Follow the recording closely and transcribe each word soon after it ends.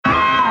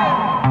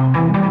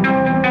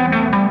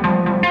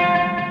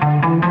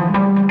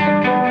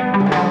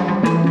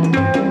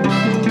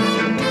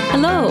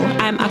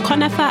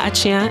Afa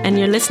Achia, and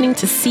you're listening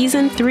to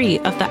Season 3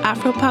 of the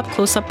Afropop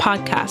Close-Up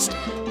podcast,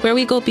 where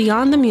we go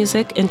beyond the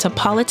music into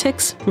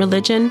politics,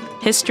 religion,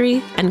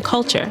 history, and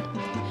culture.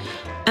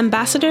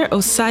 Ambassador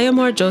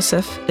Osayomore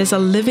Joseph is a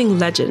living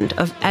legend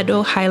of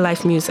Edo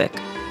highlife music,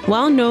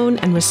 well known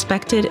and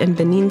respected in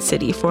Benin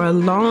City for a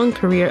long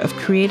career of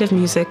creative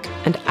music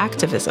and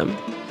activism,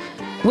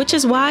 which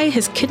is why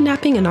his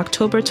kidnapping in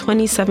October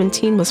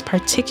 2017 was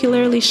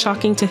particularly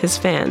shocking to his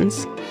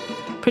fans.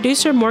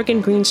 Producer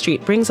Morgan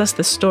Greenstreet brings us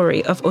the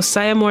story of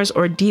Osayomore's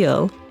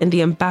ordeal in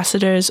the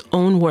ambassador's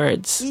own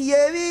words.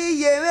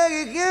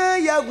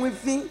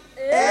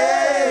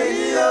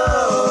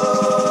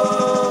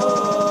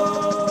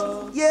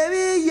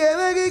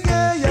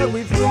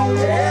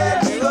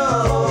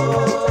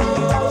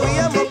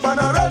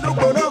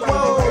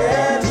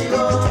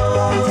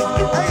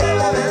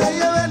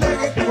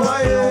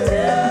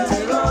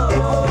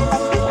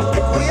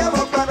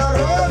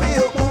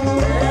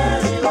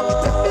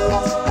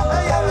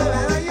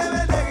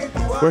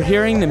 We're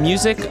hearing the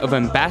music of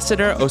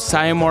Ambassador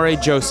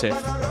Osayomore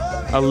Joseph,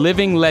 a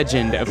living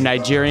legend of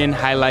Nigerian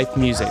highlife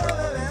music.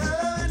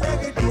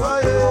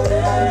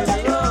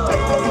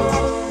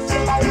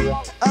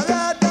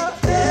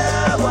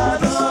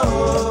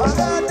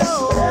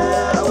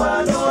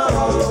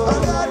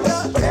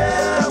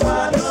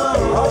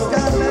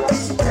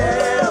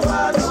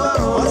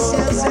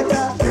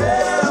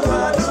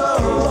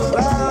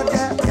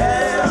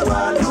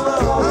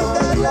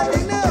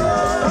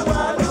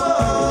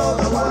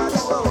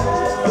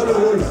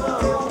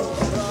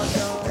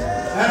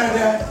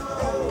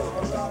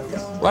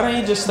 Why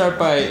don't you just start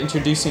by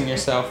introducing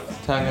yourself,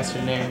 telling us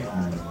your name?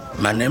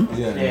 My name?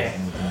 Yeah.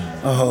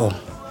 Oh,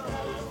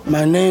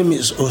 my name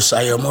is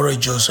Osayomore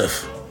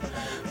Joseph.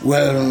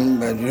 Well,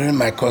 during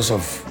my course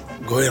of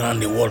going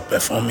around the world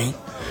performing,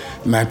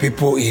 my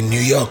people in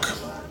New York,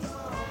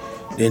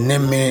 they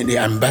named me the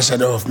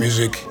Ambassador of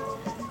Music.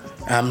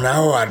 I'm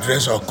now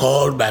addressed or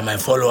called by my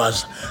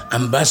followers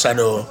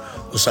Ambassador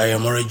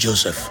Osayomore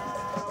Joseph.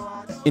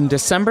 In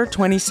December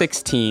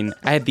 2016,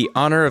 I had the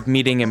honor of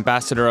meeting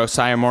Ambassador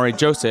Osayomore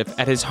Joseph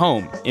at his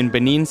home in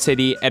Benin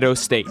City, Edo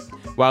State,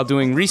 while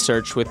doing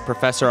research with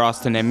Professor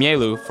Austin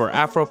Emielu for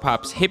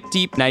Afropop's Hip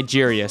Deep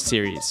Nigeria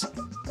series.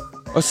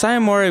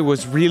 Osayomore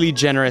was really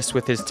generous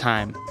with his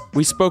time.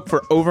 We spoke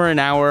for over an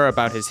hour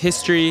about his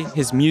history,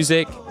 his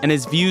music, and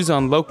his views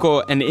on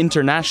local and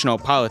international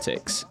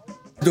politics.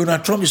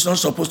 Donald Trump is not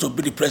supposed to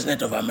be the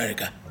president of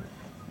America.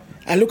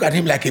 I look at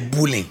him like a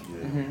bully.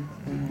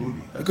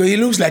 Because he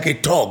looks like a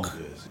thug.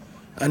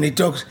 And he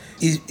talks,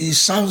 he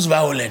sounds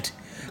violent.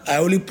 I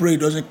only pray he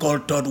doesn't call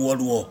Third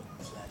World War.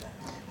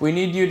 We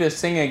need you to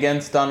sing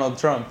against Donald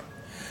Trump.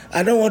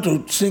 I don't want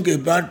to sing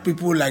about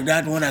people like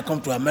that when I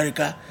come to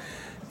America.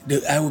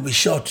 I will be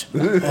shot. Or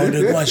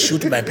they go and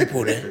shoot my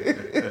people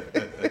there.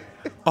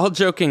 All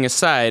joking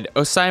aside,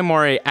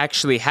 Osayomore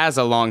actually has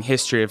a long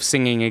history of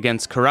singing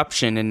against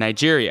corruption in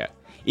Nigeria,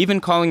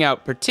 even calling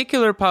out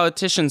particular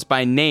politicians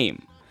by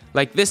name,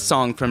 like this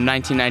song from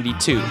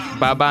 1992,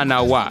 Baba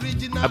Nawa,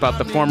 about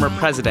the former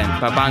president,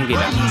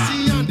 Babangida.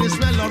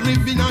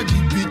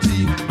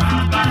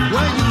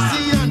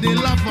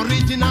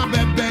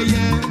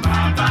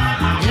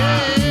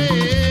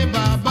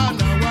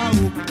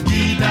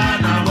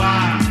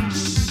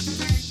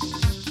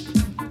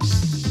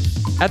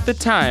 At the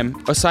time,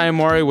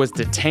 Osayomore was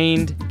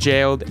detained,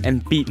 jailed,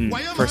 and beaten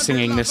for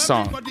singing this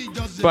song.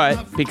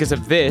 But because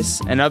of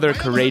this and other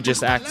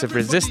courageous acts of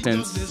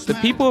resistance, the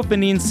people of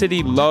Benin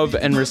City love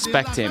and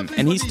respect him,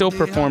 and he still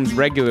performs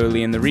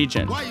regularly in the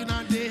region.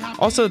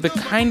 Also, the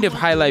kind of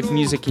highlife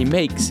music he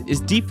makes is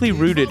deeply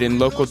rooted in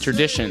local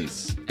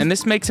traditions, and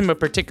this makes him a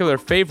particular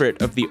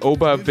favorite of the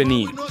Oba of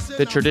Benin,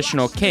 the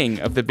traditional king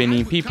of the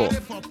Benin people.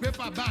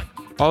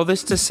 All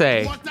this to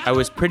say, I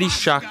was pretty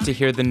shocked to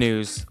hear the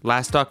news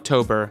last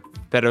October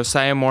that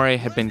Osayomore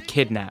had been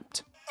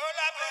kidnapped.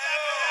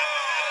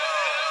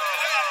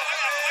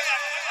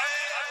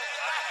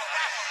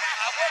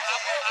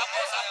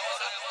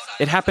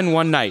 It happened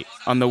one night,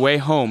 on the way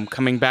home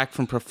coming back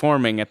from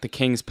performing at the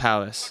King's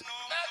Palace.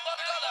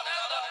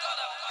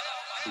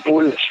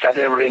 Bullets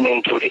started raining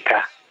into the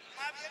car.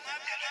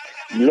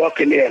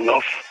 Luckily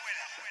enough,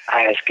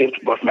 I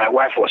escaped, but my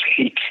wife was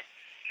hit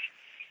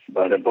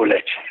by the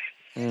bullet.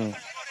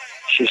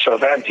 She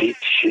survived it.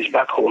 She's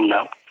back home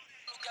now.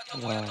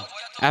 Wow.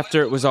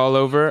 After it was all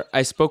over,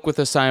 I spoke with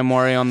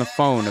Osayomore on the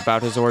phone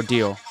about his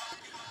ordeal.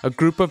 A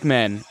group of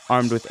men,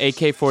 armed with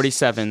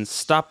AK-47s,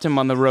 stopped him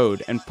on the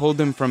road and pulled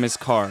him from his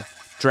car,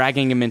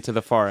 dragging him into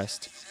the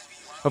forest.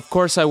 Of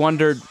course, I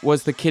wondered,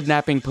 was the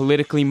kidnapping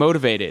politically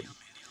motivated?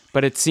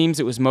 But it seems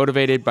it was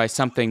motivated by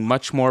something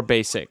much more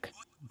basic: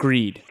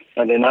 greed.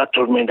 And they now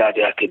told me that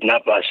they are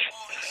kidnappers,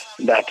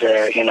 that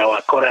in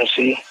our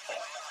currency,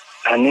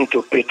 I need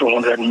to pay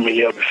 $200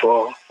 million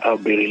before I'll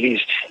be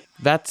released.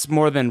 That's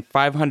more than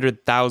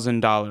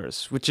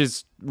 $500,000, which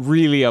is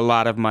really a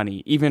lot of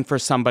money, even for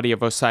somebody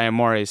of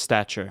Osayomore's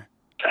stature.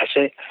 I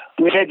said,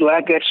 where do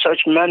I get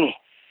such money?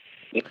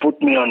 They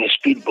put me on a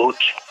speedboat,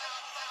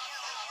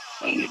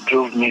 and they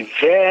drove me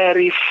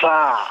very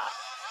far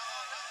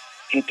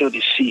into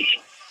the sea.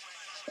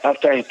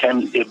 After a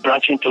time, they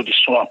branch into the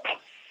swamp.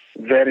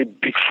 Very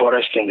big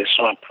forest in the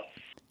swamp.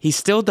 He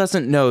still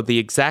doesn't know the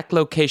exact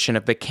location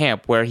of the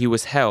camp where he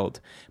was held,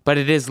 but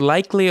it is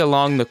likely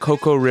along the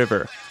Coco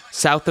River,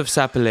 south of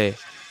Sapele,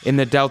 in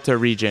the Delta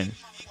region.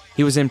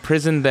 He was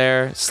imprisoned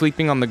there,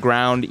 sleeping on the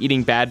ground,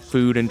 eating bad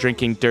food, and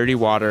drinking dirty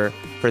water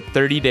for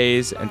 30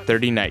 days and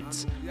 30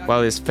 nights,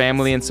 while his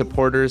family and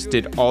supporters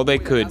did all they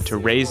could to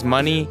raise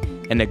money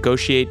and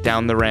negotiate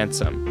down the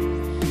ransom.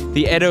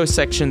 The Edo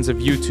sections of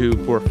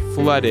YouTube were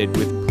flooded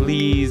with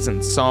pleas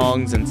and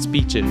songs and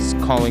speeches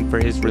calling for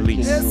his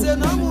release.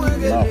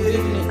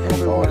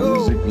 Our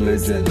music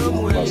legend,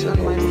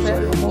 Ambassador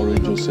Osayomori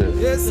Joseph,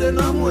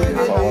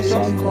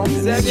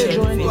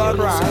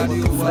 our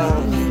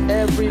son,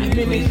 every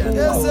meaningful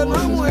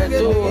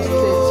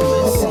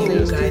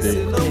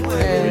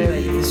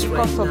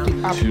because of the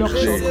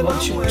abduction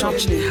you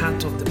touch the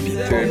heart of the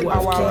people.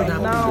 Our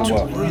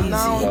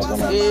renowned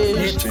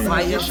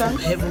Fire from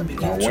heaven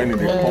begin and when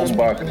they come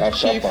back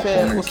after Chief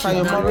performing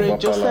Osayomori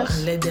Joseph.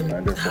 and let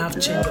them have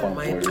change of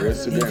mind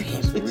and leave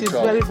him. It is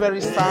very,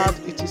 very sad.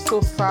 It is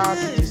so sad.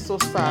 It is so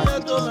sad.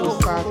 It is so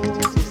sad. It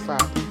is so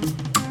sad.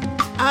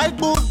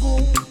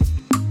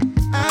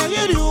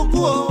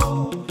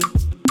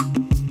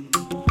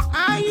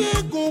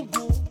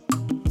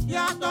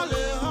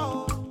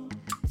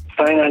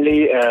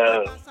 Finally,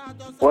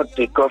 what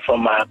they got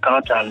from my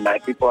account and my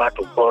people had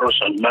to borrow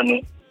some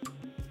money.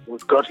 We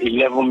got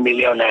 11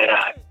 million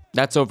naira.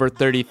 That's over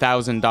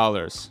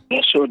 $30,000.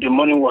 And so the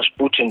money was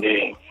put in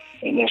a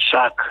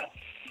sack.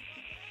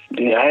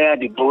 They hired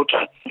the boat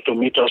to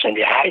meet us in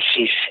the high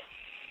seas.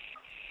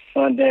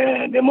 And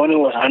the money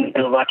was handed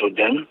over to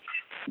them.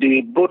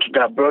 The boat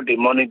that brought the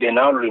money, they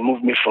now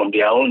removed me from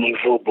their own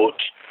evil boat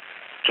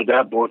to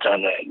that boat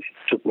and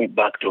took me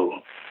back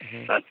to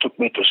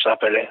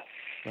Sapele.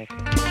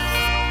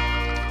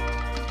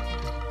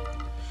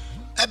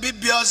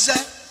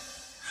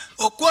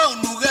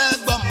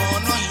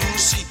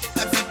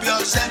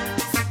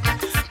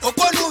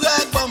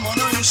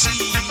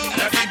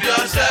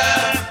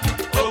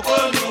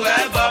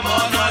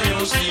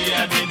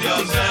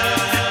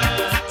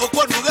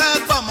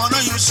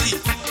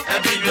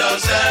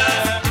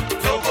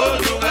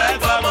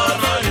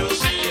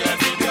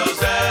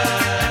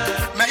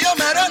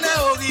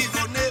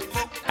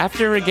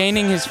 After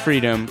regaining his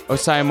freedom,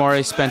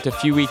 Osayomori spent a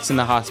few weeks in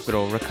the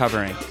hospital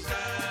recovering.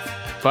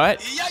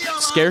 But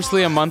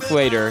scarcely a month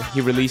later, he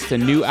released a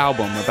new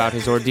album about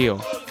his ordeal,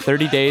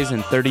 30 Days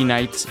and 30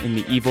 Nights in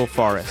the Evil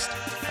Forest,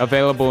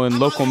 available in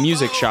local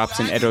music shops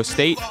in Edo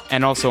State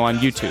and also on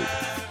YouTube.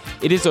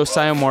 It is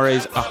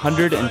Osayomori's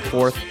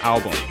 104th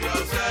album.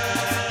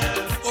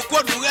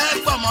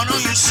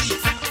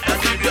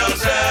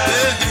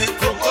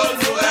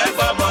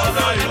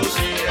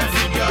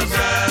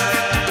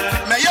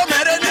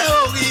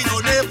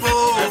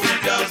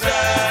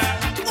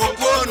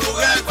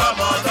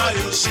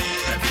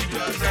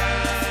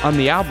 On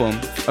the album,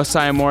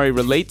 Osayomori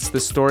relates the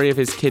story of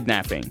his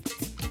kidnapping,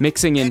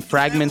 mixing in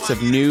fragments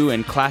of new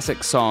and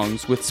classic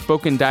songs with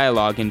spoken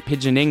dialogue in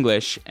Pidgin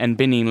English and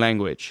Benin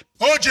language.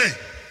 OJ!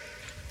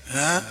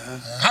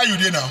 How you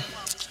doing now?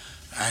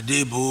 I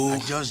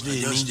just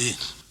did.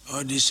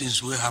 All these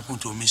things will happen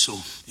to me so.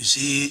 You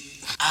see,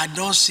 I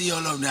don't see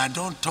all of them. I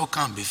don't talk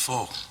them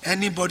before.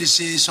 Anybody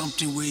say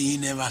something where he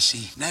never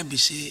see. Now be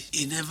say,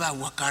 he never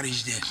walk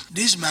reach there.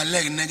 This my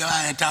leg never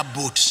enter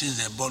boat since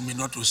they born me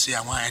not to say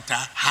I want to enter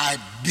high,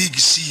 big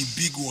sea,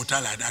 big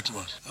water like that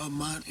one. Oh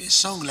man, a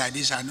song like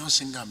this, I don't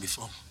sing them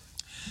before.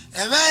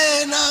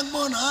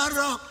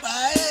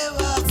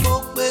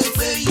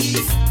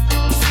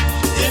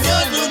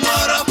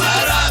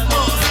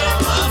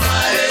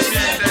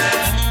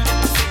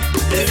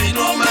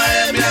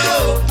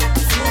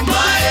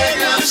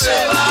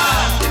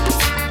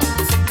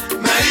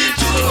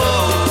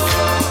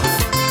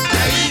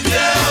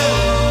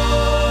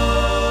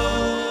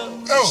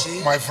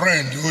 Oh, my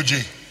friend,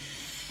 OJ.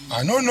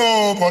 I don't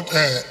know, but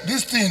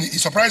this thing, it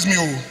surprised me.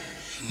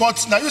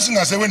 But now you sing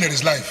and say when there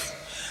is life.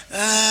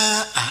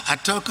 I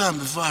talk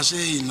before I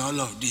say in all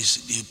of this,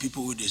 the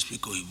people who they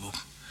speak Oyibo.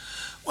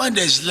 When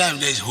there's life,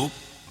 there's hope.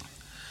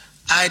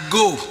 I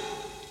go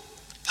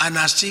and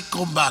I still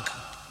come back.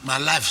 My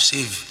life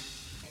saved.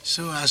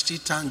 So I still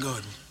thank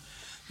God.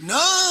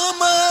 No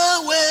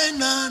more way,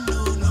 no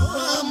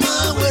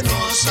more way,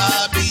 no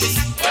sabi.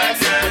 When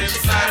there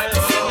is life,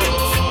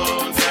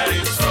 oh, there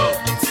is hope.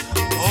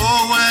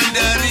 Oh, when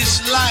there is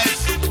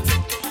life,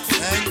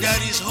 and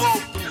there is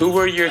hope. Who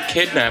were your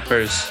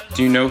kidnappers?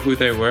 Do you know who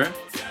they were?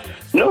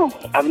 No,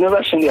 I've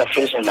never seen their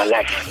face in my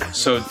life.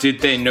 So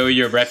did they know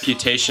your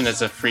reputation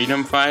as a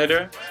freedom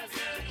fighter?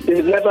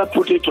 They never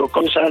put it to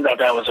concern that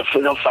I was a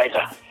freedom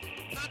fighter.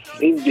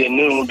 If they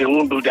knew, they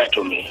won't do that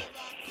to me.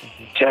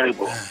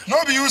 Terrible.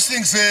 Nobody you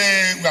think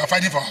say we are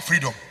fighting for our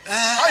freedom.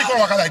 How you gonna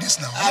work out like this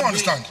now? I don't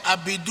understand. I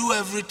be do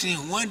everything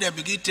when they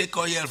begin take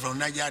oil from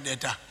Niger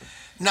Delta.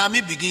 Now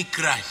me begin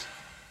cry.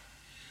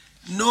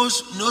 No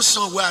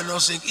song where I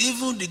not sing.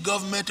 Even the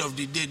government of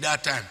the day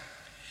that time,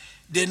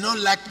 they not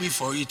like me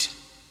for it.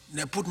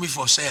 they put me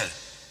for sale.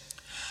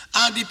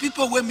 And the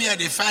people where me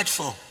they fight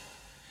for,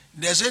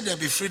 they say they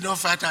be freedom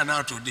fighter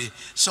now today.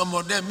 Some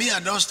of them, me I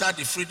don't start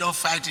the freedom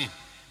fighting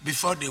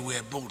before they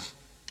were born.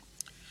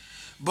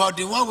 But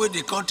the one way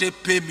they can't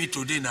pay me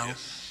today now,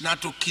 now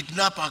to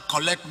kidnap and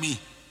collect me,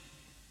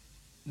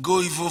 go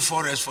Ivo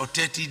Forest for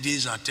 30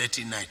 days and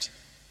 30 nights.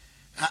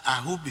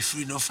 Who be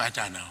freedom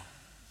fighter now?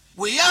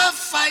 We are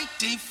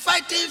fighting for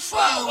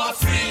our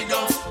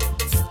freedom.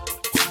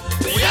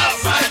 We are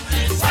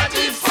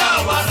fighting for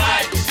our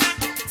rights.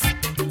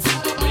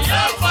 We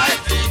are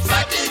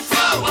fighting for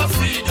our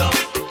freedom.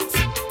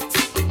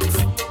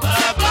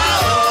 Baba,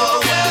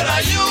 oh, where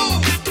are you?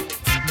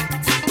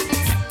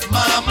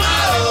 Mama,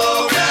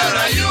 oh, where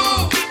are you?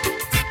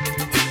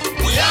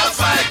 We are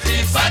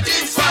fighting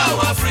for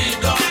our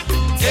freedom.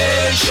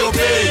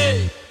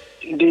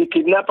 The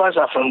kidnappers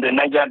are from the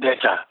Niger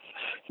Delta,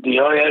 the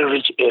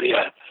oil-rich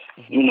area,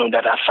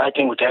 that are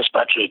fighting with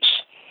expatriates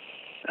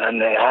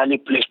and highly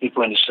placed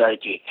people in the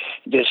society.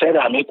 They said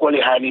I'm equally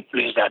highly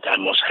placed that I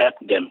must help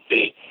them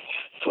pay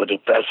for the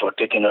price for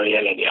taking oil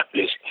in their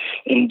place.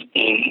 In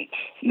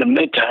the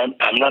meantime,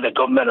 I'm not a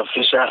government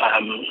officer. I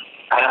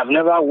have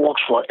never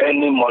worked for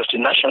any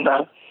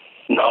multinational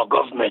nor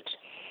government.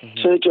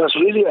 So it was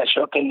really a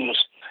shocking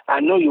news. I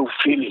know you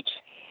feel it.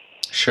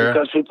 Sure.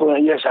 Because people,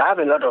 yes, I have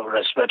a lot of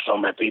respect for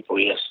my people,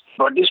 yes.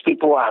 But these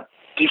people are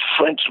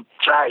different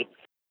tribe.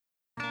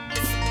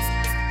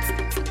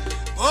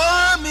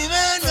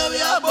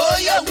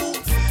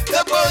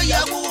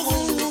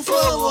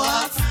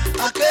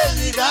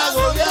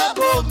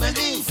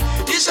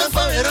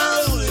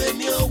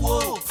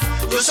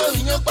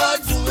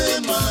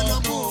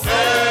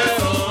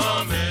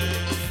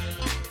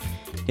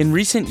 In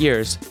recent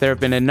years, there have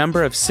been a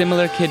number of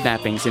similar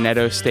kidnappings in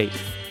Edo State.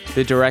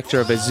 The director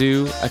of a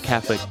zoo, a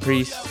Catholic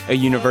priest, a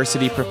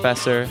university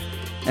professor,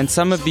 and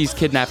some of these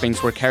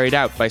kidnappings were carried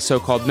out by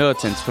so-called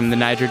militants from the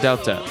Niger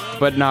Delta,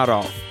 but not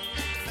all.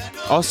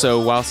 Also,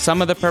 while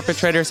some of the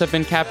perpetrators have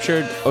been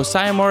captured,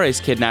 Osayamore's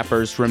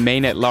kidnappers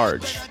remain at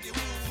large.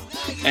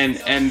 And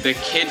the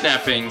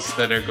kidnappings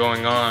that are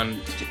going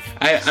on,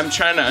 I'm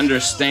trying to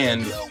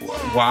understand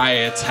why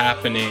it's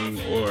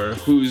happening or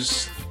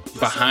who's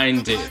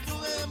behind it.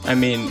 I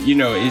mean,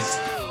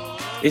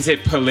 is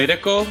it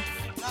political?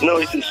 No,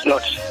 it is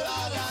not.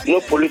 No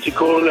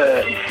political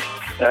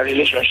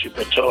relationship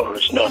at all.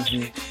 It's not.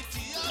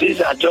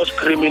 These are just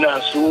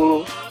criminals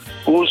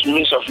whose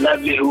means of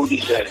livelihood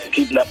is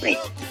kidnapping.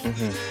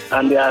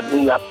 And there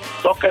are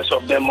pockets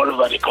of them all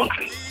over the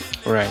country.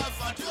 Right.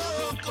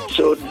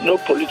 So no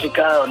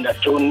political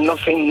undertone,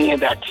 nothing near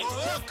that.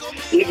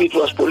 If it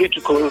was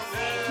political,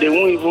 they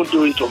won't even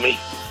do it to me.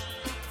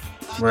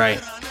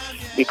 Right.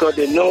 Because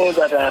they know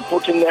that I'm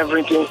putting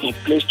everything in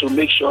place to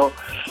make sure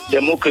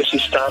democracy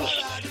stands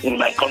in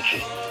my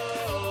country.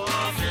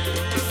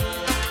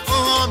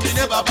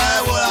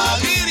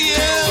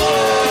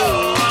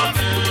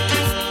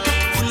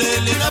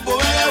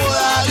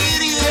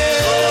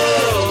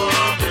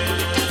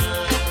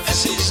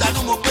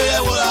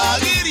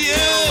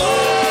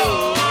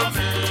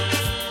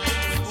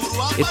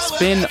 It's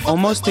been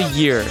almost a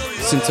year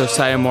since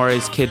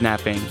Osayamore's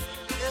kidnapping.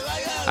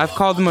 I've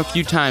called him a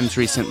few times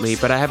recently,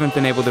 but I haven't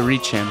been able to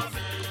reach him.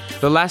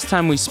 The last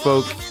time we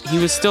spoke, he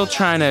was still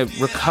trying to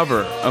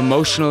recover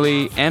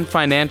emotionally and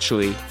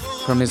financially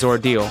from his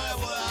ordeal.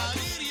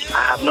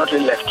 I have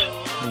nothing left.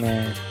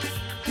 No.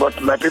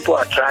 But my people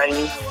are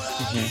trying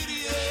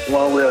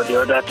one way or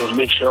the other to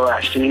make sure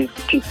I still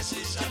keep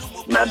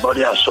my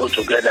body and soul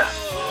together.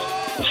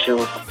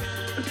 So,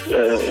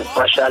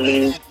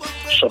 partially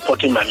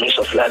supporting my means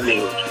of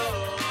livelihood.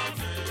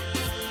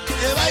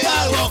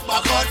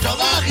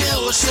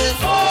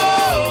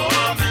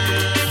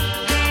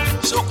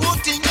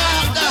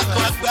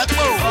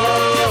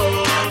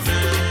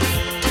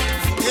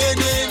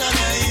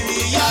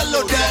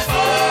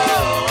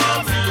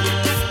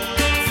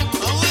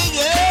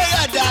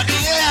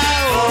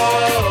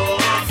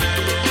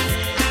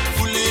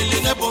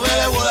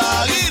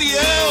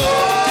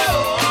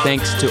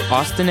 Thanks to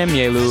Austin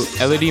Emielu,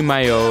 Elodie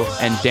Mayo,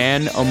 and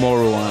Dan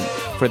Omoruan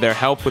for their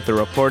help with the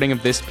reporting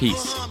of this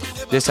piece.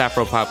 This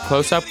Afropop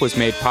Close-Up was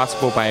made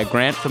possible by a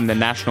grant from the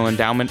National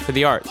Endowment for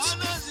the Arts.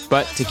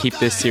 But to keep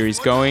this series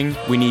going,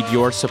 we need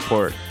your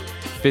support.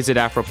 Visit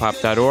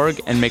afropop.org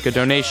and make a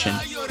donation.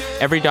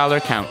 Every dollar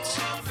counts.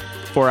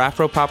 For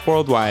Afropop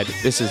Worldwide,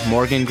 this is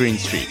Morgan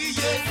Greenstreet.